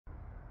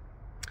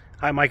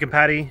Hi, Mike and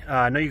Patty.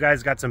 I know you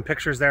guys got some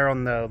pictures there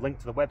on the link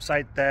to the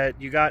website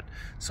that you got.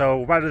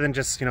 So rather than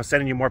just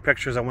sending you more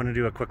pictures, I want to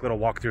do a quick little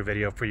walkthrough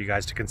video for you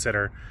guys to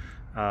consider.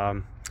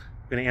 I'm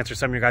going to answer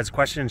some of your guys'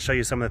 questions and show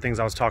you some of the things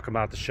I was talking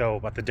about at the show,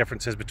 about the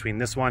differences between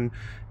this one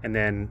and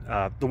then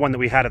the one that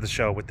we had at the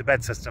show with the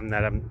bed system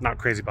that I'm not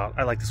crazy about.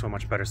 I like this one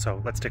much better,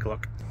 so let's take a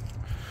look.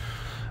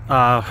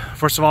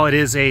 First of all, it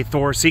is a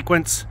Thor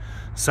Sequence,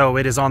 so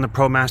it is on the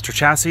ProMaster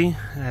chassis.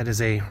 It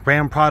is a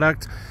Ram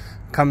product.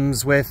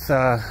 Comes with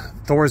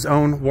Thor's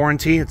own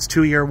warranty. It's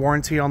 2-year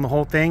warranty on the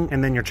whole thing,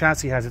 and then your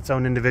chassis has its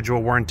own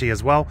individual warranty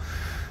as well.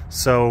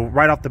 So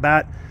right off the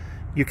bat,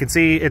 you can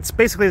see it's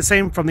basically the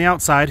same from the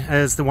outside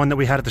as the one that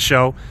we had at the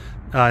show.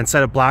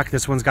 Instead of black,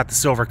 this one's got the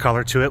silver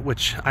color to it,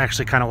 which I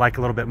actually kind of like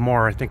a little bit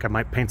more. I think I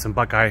might paint some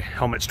Buckeye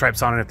helmet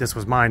stripes on it if this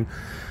was mine.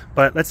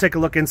 But let's take a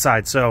look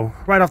inside. So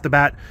right off the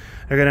bat,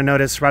 you're going to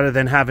notice rather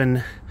than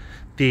having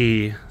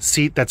the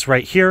seat that's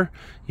right here,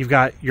 you've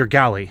got your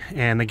galley,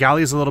 and the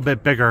galley is a little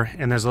bit bigger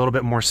and there's a little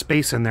bit more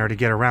space in there to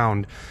get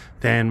around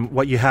than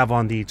what you have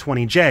on the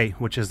 20J,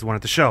 which is the one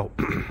at the show.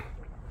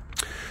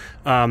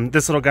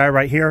 This little guy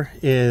right here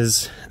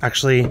is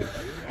actually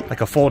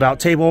like a fold out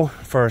table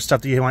for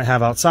stuff that you might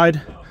have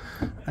outside,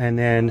 and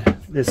then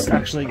this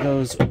actually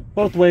goes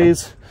both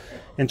ways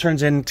and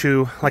turns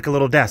into like a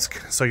little desk,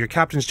 so your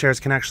captain's chairs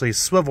can actually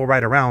swivel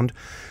right around,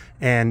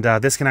 and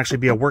this can actually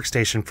be a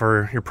workstation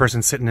for your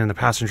person sitting in the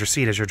passenger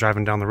seat as you're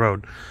driving down the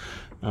road.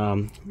 A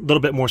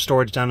little bit more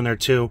storage down in there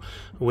too,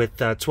 with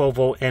 12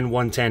 volt and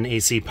 110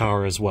 AC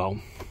power as well.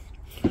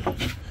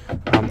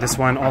 This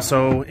one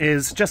also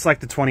is just like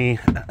the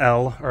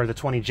 20L or the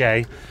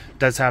 20J,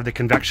 does have the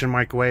convection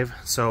microwave,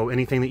 so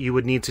anything that you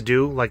would need to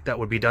do like that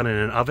would be done in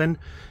an oven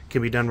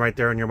can be done right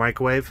there in your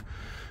microwave.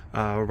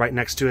 Right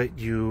next to it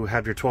you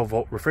have your 12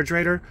 volt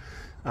refrigerator,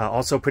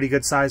 also pretty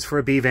good size for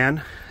a B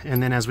van.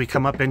 And then as we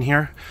come up in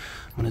here,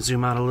 I'm going to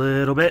zoom out a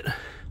little bit,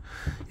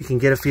 you can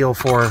get a feel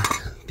for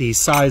the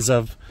size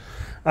of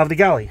the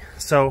galley.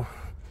 So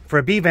for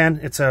a B van,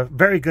 it's a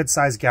very good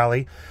sized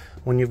galley.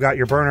 When you've got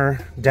your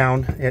burner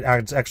down, it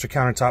adds extra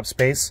countertop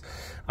space.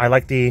 I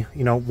like the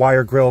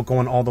wire grill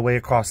going all the way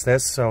across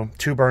this, so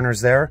 2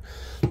 burners there.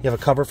 You have a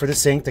cover for the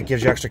sink that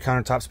gives you extra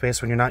countertop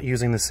space when you're not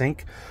using the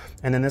sink,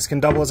 and then this can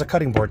double as a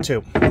cutting board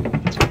too.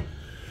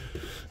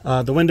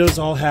 The windows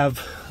all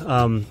have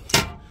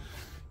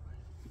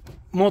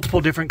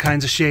multiple different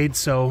kinds of shades,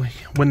 so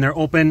when they're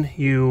open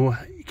you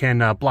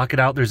can block it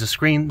out. There's a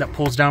screen that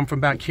pulls down from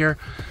back here,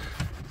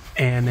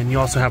 and then you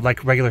also have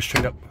like regular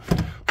straight up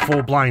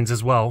full blinds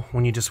as well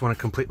when you just want to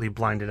completely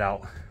blind it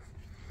out.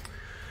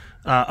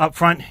 Up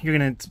front,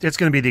 it's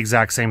gonna be the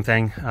exact same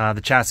thing.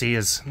 The chassis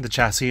is the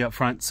chassis up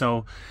front,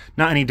 so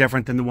not any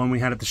different than the one we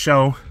had at the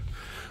show.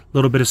 A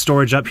little bit of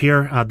storage up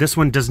here. This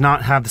one does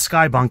not have the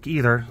sky bunk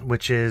either,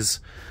 which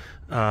is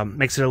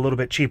makes it a little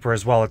bit cheaper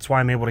as well. It's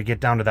why I'm able to get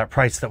down to that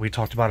price that we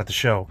talked about at the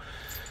show.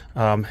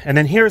 And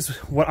then here's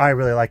what I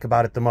really like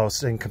about it the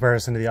most in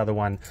comparison to the other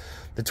one.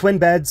 The twin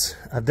beds,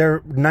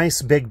 they're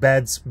nice big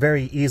beds,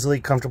 very easily,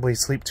 comfortably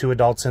sleep 2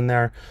 adults in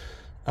there.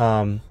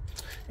 And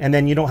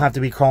then you don't have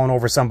to be crawling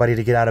over somebody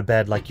to get out of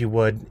bed like you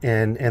would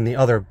in the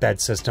other bed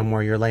system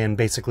where you're laying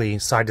basically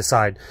side to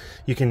side.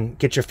 You can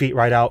get your feet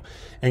right out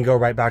and go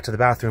right back to the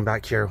bathroom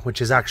back here,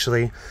 which is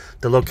actually,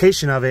 the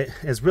location of it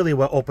is really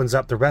what opens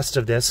up the rest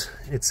of this.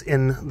 It's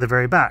in the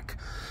very back.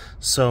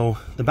 So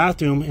the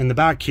bathroom in the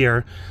back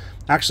here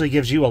actually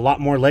gives you a lot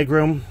more leg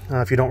room.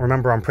 If you don't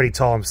remember, I'm pretty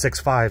tall, I'm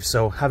 6'5",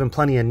 so having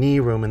plenty of knee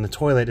room in the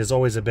toilet is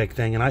always a big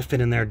thing, and I fit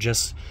in there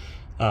just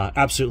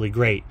absolutely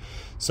great.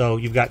 So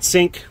you've got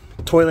sink,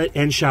 toilet,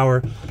 and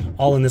shower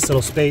all in this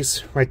little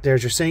space. Right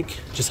there's your sink,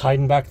 just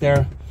hiding back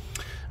there.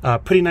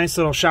 Pretty nice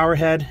little shower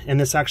head, and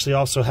this actually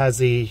also has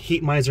the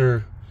heat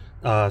miser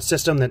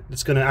system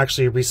that's going to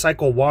actually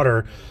recycle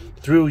water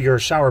through your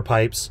shower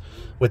pipes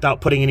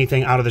without putting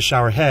anything out of the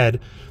shower head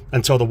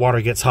until the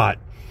water gets hot.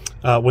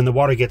 When the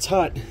water gets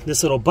hot,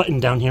 this little button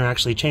down here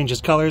actually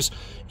changes colors.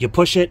 You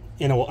push it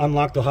and it will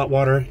unlock the hot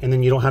water, and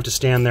then you don't have to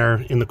stand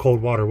there in the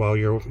cold water while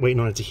you're waiting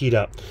on it to heat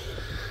up.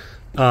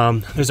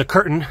 There's a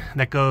curtain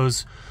that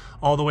goes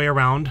all the way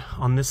around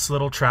on this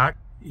little track.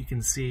 You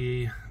can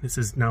see, this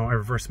is, now I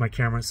reversed my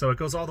camera, so it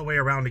goes all the way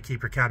around to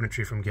keep your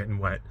cabinetry from getting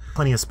wet.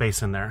 Plenty of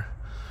space in there.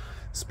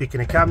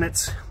 Speaking of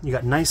cabinets, you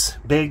got nice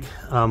big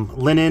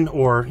linen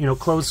or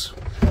clothes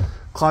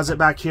closet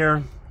back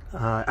here,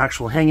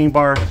 actual hanging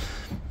bar,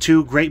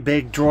 2 great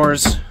big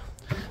drawers.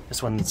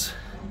 This one's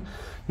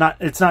not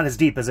as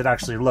deep as it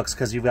actually looks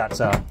because you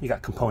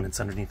got components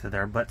underneath it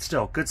there, but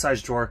still good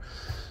sized drawer.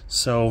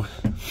 So,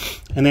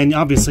 and then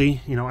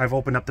obviously, I've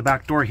opened up the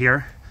back door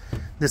here.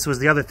 This was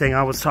the other thing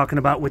I was talking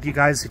about with you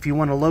guys. If you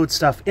want to load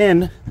stuff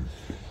in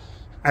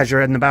as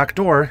you're in the back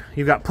door,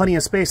 you've got plenty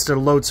of space to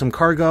load some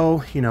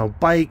cargo,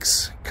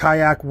 bikes,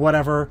 kayak,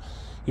 whatever.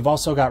 You've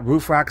also got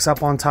roof racks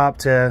up on top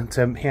to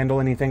handle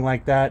anything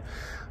like that.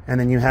 And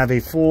then you have a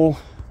full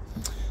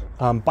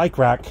bike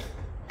rack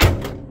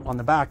on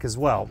the back as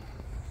well.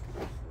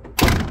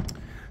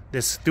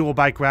 This dual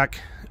bike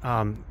rack,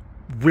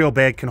 real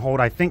big, can hold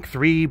I think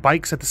 3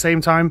 bikes at the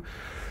same time,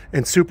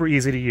 and super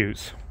easy to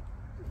use.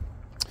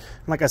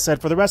 Like I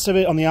said, for the rest of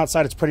it, on the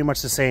outside, it's pretty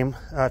much the same.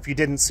 If you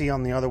didn't see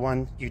on the other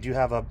one, you do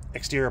have a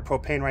exterior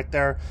propane right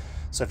there.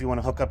 So if you want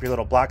to hook up your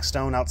little black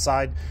stone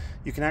outside,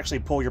 you can actually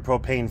pull your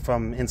propane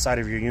from inside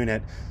of your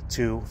unit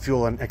to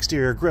fuel an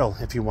exterior grill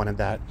if you wanted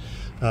that.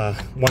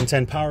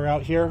 110 power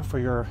out here for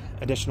your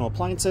additional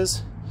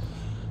appliances.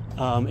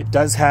 It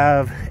does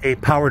have a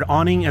powered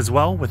awning as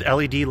well with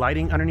LED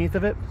lighting underneath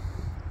of it.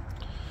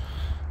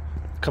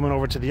 Coming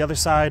over to the other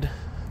side,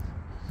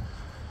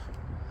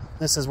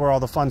 this is where all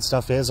the fun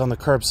stuff is on the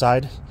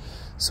curbside.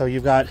 So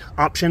you've got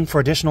option for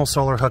additional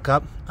solar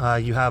hookup.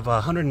 You have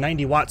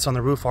 190 watts on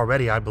the roof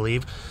already, I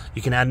believe.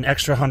 You can add an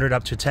extra 100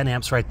 up to 10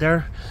 amps right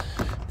there.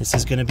 This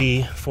is going to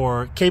be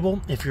for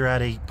cable. If you're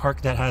at a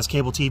park that has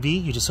cable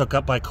TV, you just hook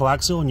up by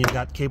coaxial and you've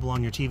got cable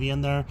on your TV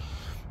in there.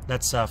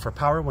 That's for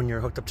power when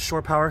you're hooked up to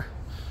shore power.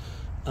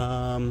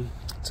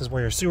 This is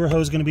where your sewer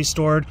hose is going to be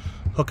stored.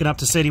 Hooking up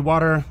to city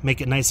water,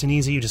 make it nice and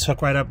easy. You just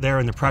hook right up there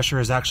and the pressure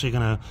is actually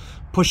going to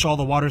push all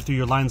the water through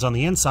your lines on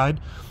the inside.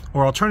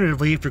 Or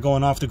alternatively, if you're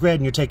going off the grid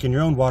and you're taking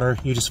your own water,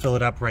 you just fill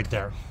it up right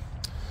there.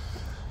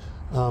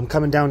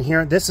 Coming down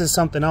here, this is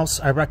something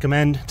else I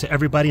recommend to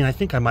everybody, and I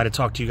think I might have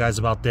talked to you guys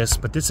about this,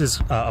 but this is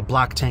a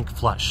black tank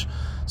flush.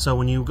 So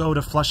when you go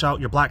to flush out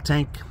your black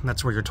tank,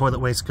 that's where your toilet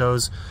waste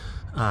goes.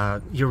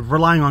 You're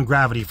relying on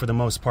gravity for the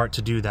most part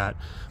to do that.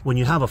 When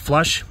you have a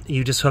flush,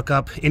 you just hook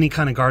up any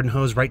kind of garden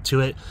hose right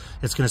to it.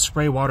 It's going to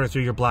spray water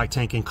through your black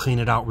tank and clean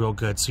it out real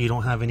good, so you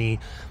don't have any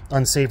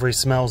unsavory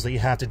smells that you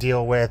have to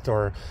deal with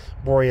or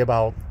worry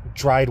about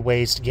dried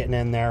waste getting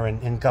in there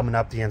and gumming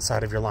up the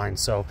inside of your line.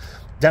 So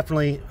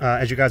definitely,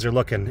 as you guys are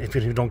looking, if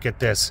you don't get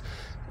this,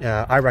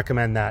 I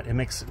recommend that. It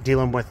makes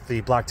dealing with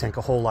the black tank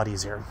a whole lot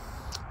easier.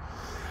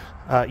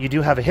 You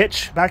do have a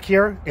hitch back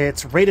here.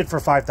 It's rated for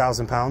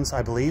 5,000 pounds,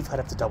 I believe. I'd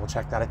have to double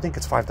check that. I think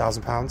it's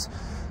 5,000 pounds.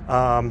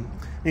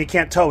 You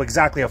can't tow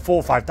exactly a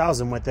full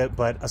 5,000 with it,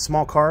 but a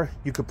small car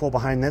you could pull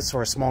behind this,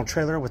 or a small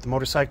trailer with a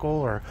motorcycle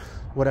or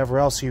whatever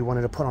else you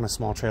wanted to put on a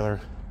small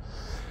trailer.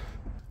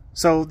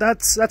 So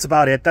that's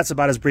about it. That's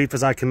about as brief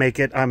as I can make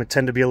it. I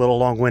tend to be a little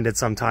long-winded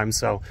sometimes.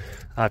 So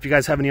if you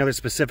guys have any other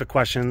specific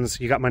questions,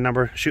 you got my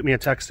number. Shoot me a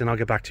text and I'll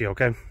get back to you,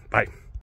 okay? Bye.